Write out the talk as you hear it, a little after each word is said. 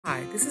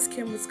Hi, this is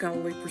Kim with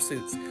Scholarly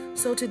Pursuits.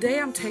 So today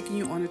I'm taking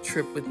you on a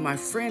trip with my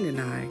friend and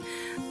I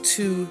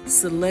to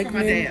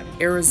Seligman,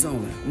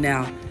 Arizona.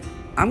 Now,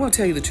 I'm going to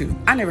tell you the truth.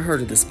 I never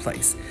heard of this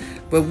place,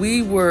 but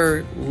we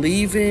were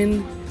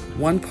leaving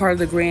one part of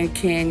the Grand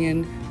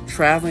Canyon,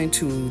 traveling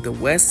to the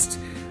west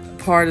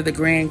part of the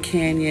Grand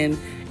Canyon,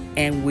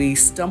 and we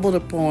stumbled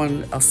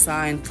upon a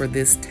sign for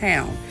this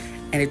town,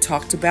 and it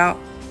talked about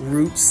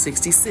Route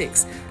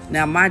 66.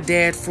 Now, my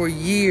dad for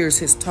years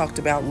has talked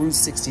about Route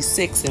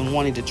 66 and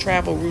wanting to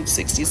travel Route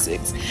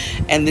 66.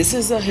 And this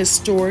is a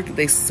historic,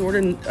 they sort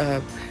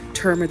of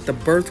term it the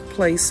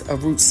birthplace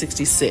of Route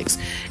 66.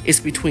 It's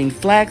between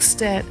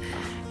Flagstaff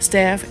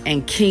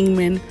and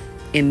Kingman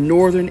in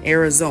northern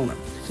Arizona.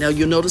 Now,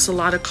 you'll notice a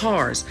lot of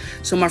cars.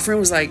 So my friend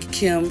was like,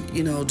 Kim,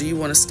 do you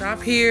want to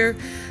stop here?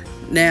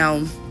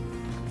 Now,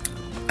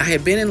 I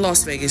had been in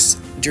Las Vegas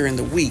during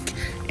the week,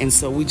 and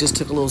so we just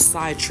took a little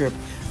side trip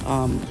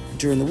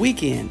during the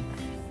weekend.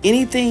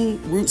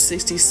 Anything Route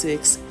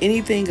 66,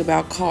 anything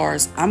about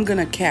cars, I'm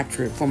gonna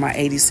capture it for my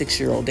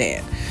 86-year-old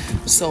dad.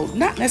 So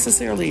not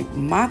necessarily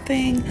my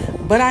thing,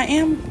 but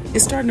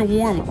it's starting to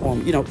warm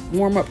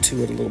up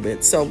to it a little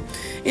bit. So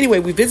anyway,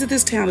 we visit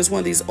this town. It's one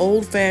of these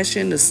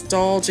old-fashioned,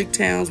 nostalgic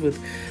towns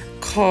with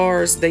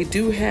cars. They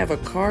do have a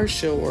car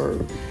show or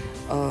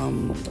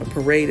a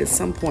parade at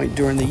some point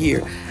during the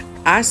year.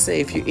 I say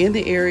if you're in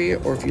the area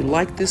or if you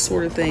like this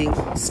sort of thing,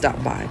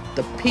 stop by.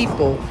 The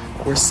people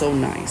were so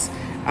nice.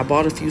 I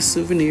bought a few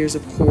souvenirs,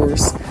 of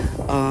course.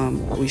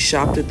 We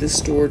shopped at this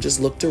store, just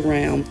looked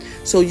around.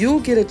 So you'll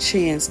get a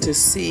chance to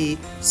see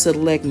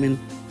Seligman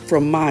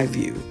from my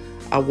view.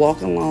 I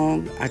walk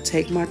along, I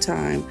take my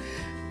time,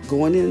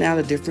 going in and out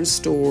of different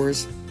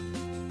stores.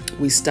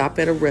 We stop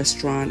at a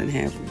restaurant and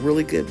have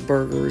really good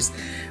burgers.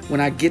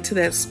 When I get to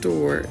that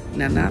store,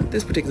 now not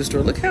this particular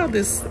store, look how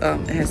this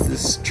has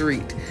this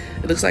street.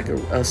 It looks like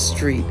a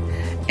street.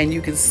 And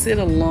you can sit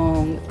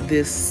along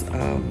this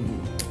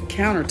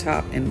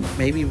countertop and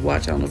maybe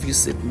watch, I don't know if you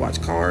sit and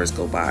watch cars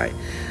go by.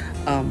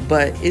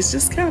 But it's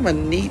just kind of a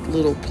neat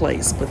little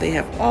place. But they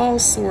have all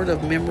sort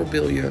of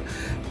memorabilia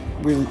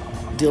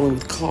dealing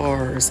with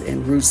cars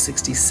and Route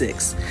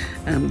 66.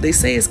 They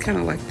say it's kind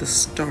of like the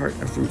start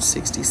of Route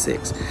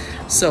 66.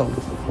 So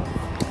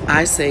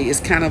I say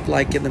it's kind of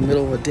like in the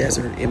middle of a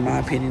desert, in my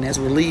opinion. As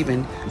we're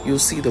leaving, you'll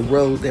see the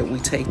road that we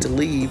take to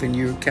leave, and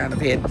you're kind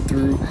of heading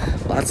through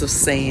lots of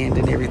sand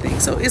and everything.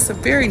 So it's a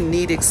very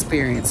neat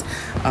experience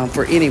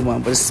for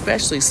anyone, but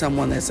especially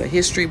someone that's a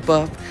history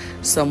buff,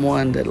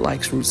 someone that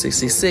likes Route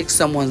 66,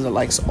 someone that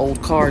likes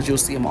old cars. You'll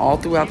see them all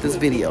throughout this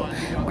video.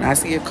 When I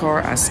see a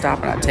car, I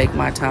stop and I take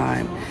my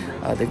time.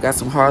 They've got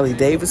some Harley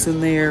Davidson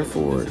there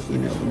for,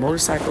 the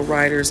motorcycle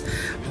riders,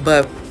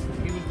 but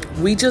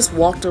we just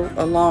walked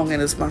along,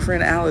 and it's my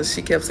friend Alice.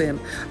 She kept saying,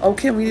 "Oh,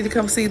 Kim, we need to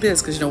come see this,"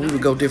 because we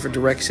would go different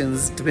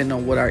directions depending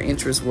on what our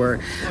interests were.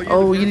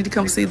 Oh, you need to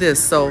come see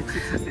this. So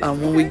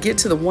when we get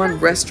to the one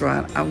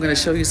restaurant, I'm going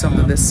to show you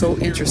something that's so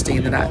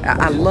interesting. That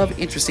I love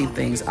interesting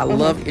things. I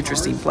love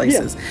interesting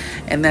places,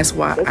 and that's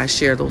why I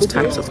share those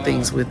types of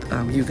things with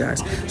you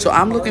guys. So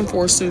I'm looking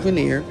for a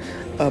souvenir.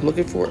 I'm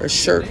looking for a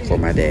shirt for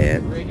my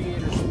dad.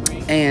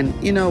 And,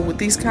 with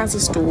these kinds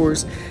of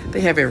stores,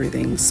 they have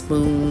everything,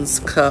 spoons,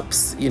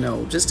 cups,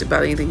 just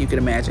about anything you can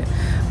imagine.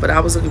 But I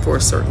was looking for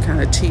a certain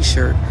kind of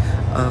t-shirt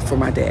for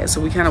my dad.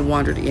 So we kind of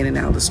wandered in and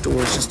out of the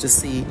stores just to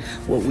see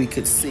what we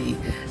could see.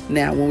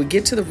 Now, when we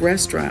get to the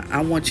restaurant,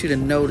 I want you to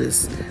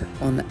notice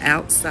on the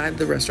outside of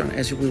the restaurant,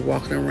 as you'll be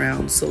walking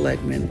around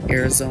Seligman,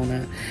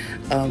 Arizona,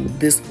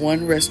 this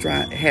one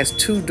restaurant has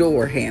 2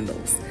 door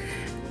handles.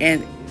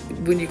 And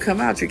when you come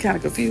out, you're kind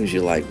of confused.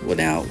 You're like, well,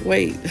 now,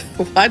 wait,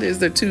 why is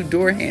there 2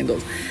 door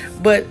handles?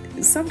 But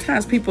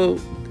sometimes people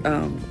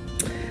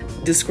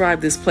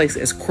describe this place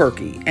as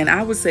quirky. And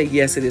I would say,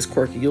 yes, it is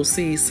quirky. You'll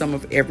see some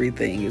of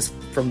everything is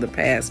from the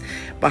past.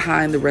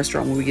 Behind the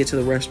restaurant, when we get to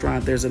the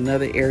restaurant, there's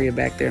another area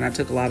back there. And I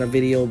took a lot of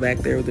video back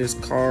there. There's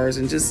cars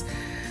and just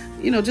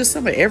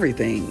some of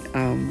everything.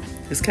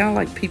 It's kind of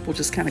like people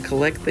just kind of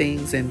collect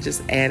things and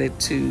just add it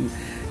to,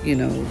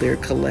 their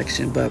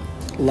collection. But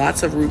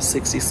lots of Route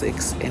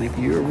 66, and if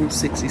you're a Route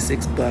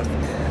 66 buff,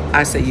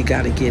 I say you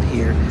got to get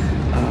here.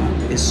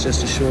 It's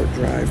just a short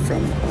drive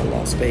from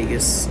Las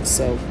Vegas,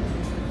 so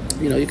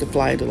you can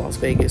fly into Las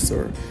Vegas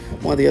or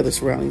one of the other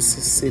surrounding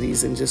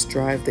cities and just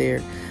drive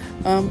there.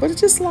 But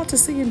it's just a lot to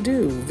see and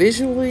do.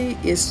 Visually,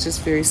 it's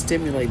just very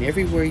stimulating.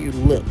 Everywhere you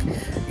look,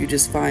 you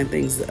just find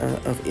things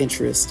of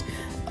interest.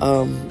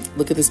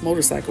 Look at this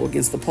motorcycle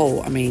against the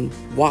pole. I mean,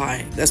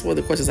 why? That's one of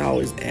the questions I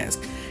always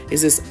ask.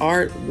 Is this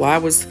art? Why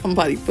would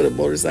somebody put a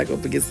motorcycle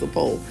up against the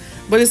pole?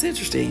 But it's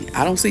interesting.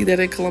 I don't see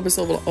that in Columbus,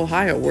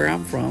 Ohio, where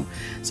I'm from.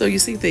 So you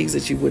see things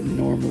that you wouldn't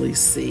normally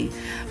see.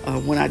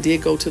 When I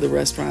did go to the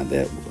restaurant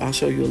that I'll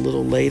show you a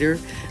little later.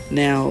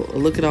 Now,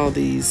 look at all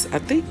these. I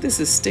think this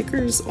is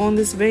stickers on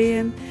this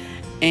van.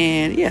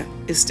 And yeah,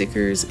 it's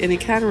stickers. And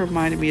it kind of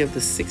reminded me of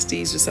the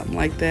 60s or something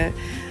like that.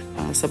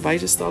 Somebody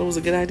just thought it was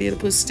a good idea to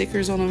put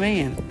stickers on a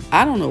van.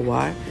 I don't know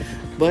why,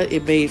 but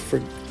it made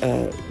for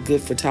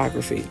good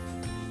photography.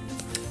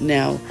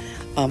 Now,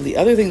 The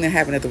other thing that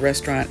happened at the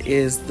restaurant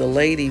is the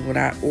lady, when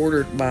I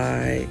ordered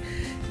my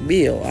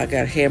meal, I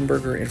got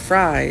hamburger and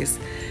fries.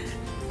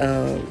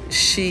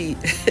 She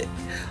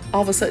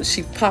all of a sudden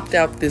she popped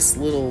out this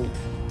little,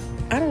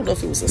 I don't know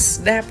if it was a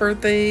snapper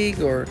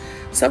thing or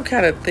some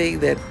kind of thing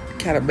that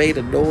kind of made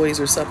a noise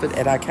or something,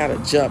 and I kind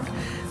of jumped.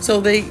 So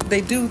they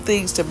do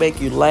things to make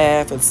you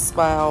laugh and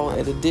smile.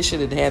 In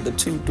addition, it had the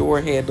 2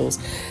 door handles.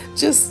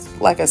 Just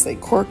like I say,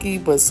 quirky,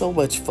 but so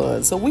much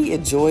fun. So we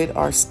enjoyed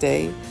our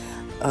stay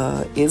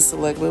in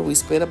Seligman. We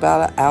spent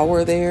about an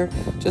hour there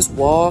just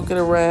walking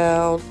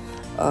around.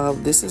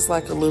 This is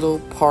like a little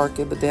park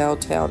in the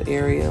downtown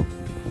area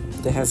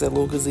that has that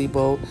little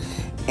gazebo.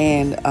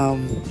 And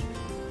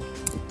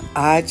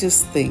I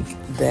just think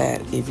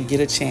that if you get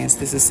a chance,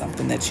 this is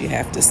something that you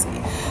have to see.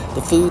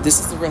 The food,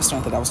 this is the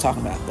restaurant that I was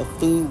talking about. The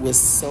food was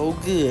so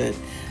good,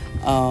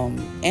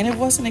 and it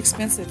wasn't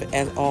expensive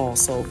at all.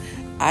 So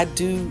I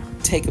do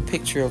take a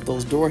picture of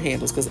those door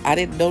handles because I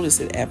didn't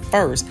notice it at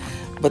first.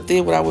 But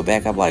then when I went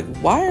back, I'm like,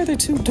 why are there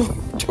 2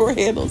 door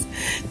handles?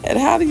 And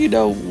how do you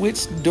know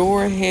which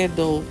door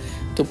handle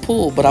to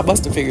pull? But I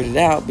must have figured it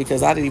out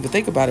because I didn't even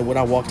think about it when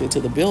I walked into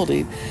the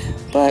building.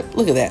 But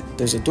look at that.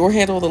 There's a door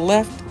handle on the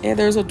left and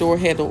there's a door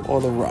handle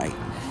on the right.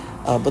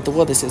 But the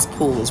one that says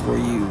pull is where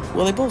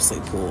well, they both say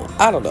pull.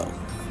 I don't know.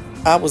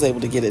 I was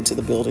able to get into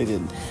the building,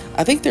 and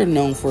I think they're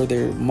known for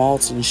their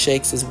malts and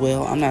shakes as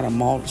well. I'm not a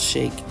malt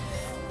shake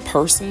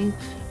person,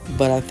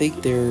 but I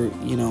think they're,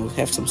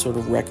 have some sort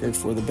of record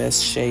for the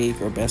best shake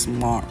or best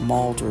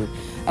malt, or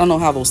I don't know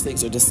how those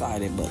things are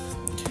decided. But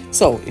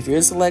so if you're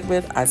in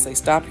Seligman, I'd say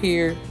stop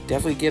here.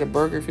 Definitely get a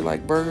burger if you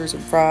like burgers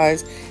and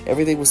fries.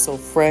 Everything was so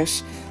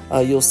fresh.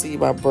 You'll see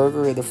my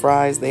burger and the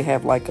fries. They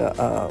have like kind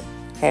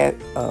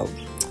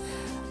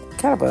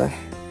of a,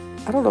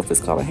 I don't know if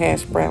it's called a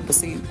hash brown, but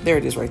see, there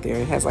it is right there.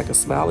 It has like a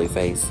smiley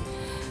face.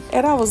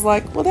 And I was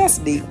like, well, that's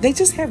neat. They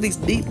just have these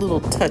neat little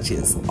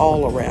touches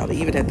all around,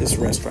 even at this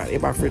restaurant.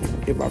 In my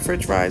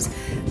French fries,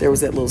 there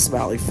was that little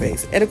smiley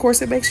face. And of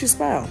course, it makes you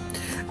smile.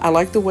 I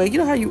like the way, you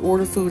know how you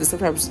order food and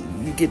sometimes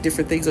you get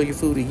different things on your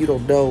food and you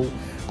don't know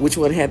which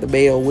one had the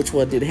mayo, which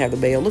one didn't have the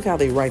mayo. Look how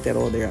they write that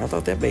on there. I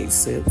thought that made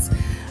sense.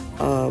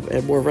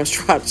 And more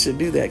restaurants should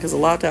do that, because a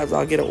lot of times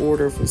I'll get an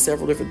order for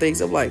several different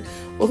things. I'm like,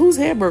 well, whose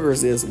hamburger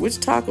is this? Which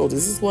taco?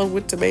 Is this one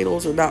with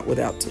tomatoes or not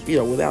without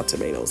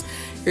tomatoes?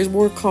 Here's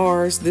more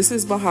cars. This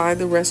is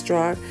behind the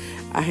restaurant.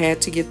 I had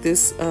to get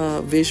this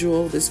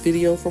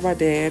video for my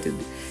dad, and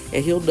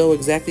he'll know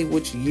exactly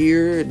which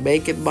year and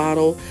make and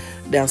model.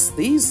 Now,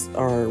 these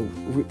are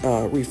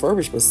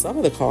refurbished, but some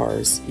of the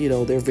cars,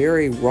 they're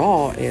very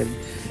raw, and,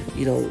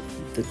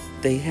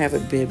 they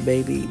haven't been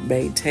maybe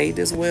maintained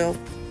as well.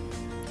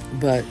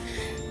 But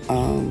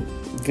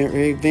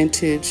very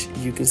vintage.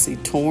 You can see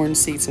torn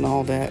seats and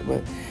all that.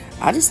 But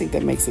I just think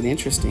that makes it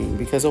interesting,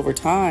 because over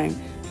time,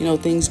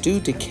 things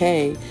do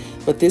decay.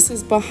 But this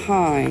is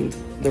behind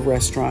the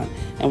restaurant.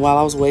 And while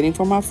I was waiting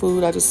for my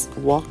food, I just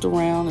walked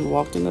around and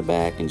walked in the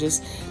back and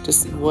just to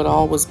see what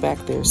all was back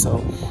there.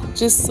 So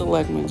just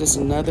Seligman, just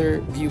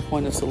another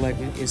viewpoint of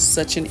Seligman, is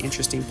such an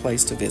interesting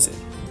place to visit.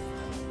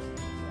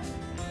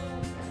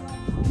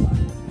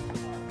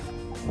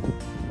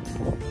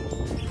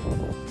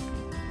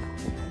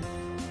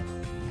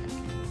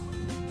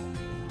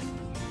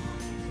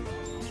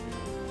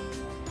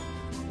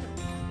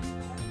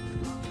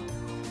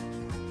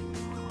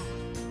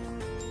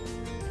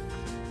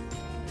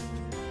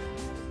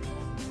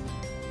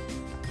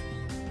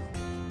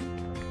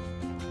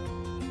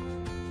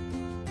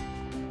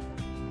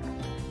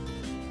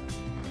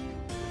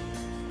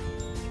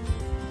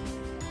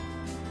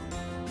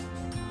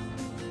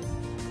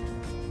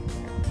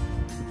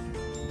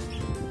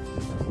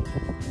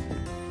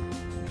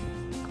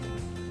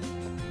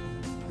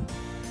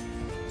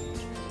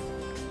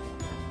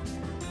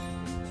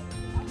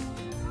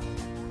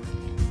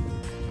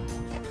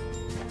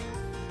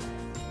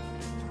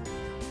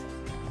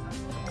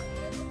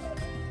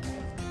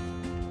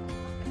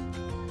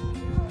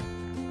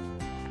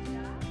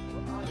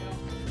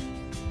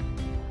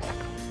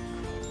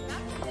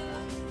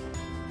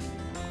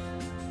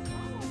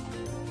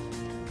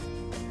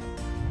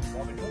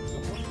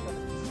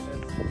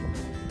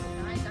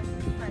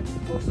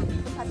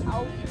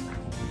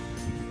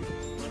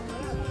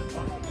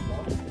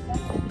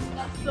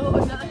 So,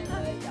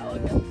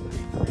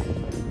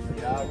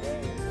 ja,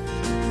 okay.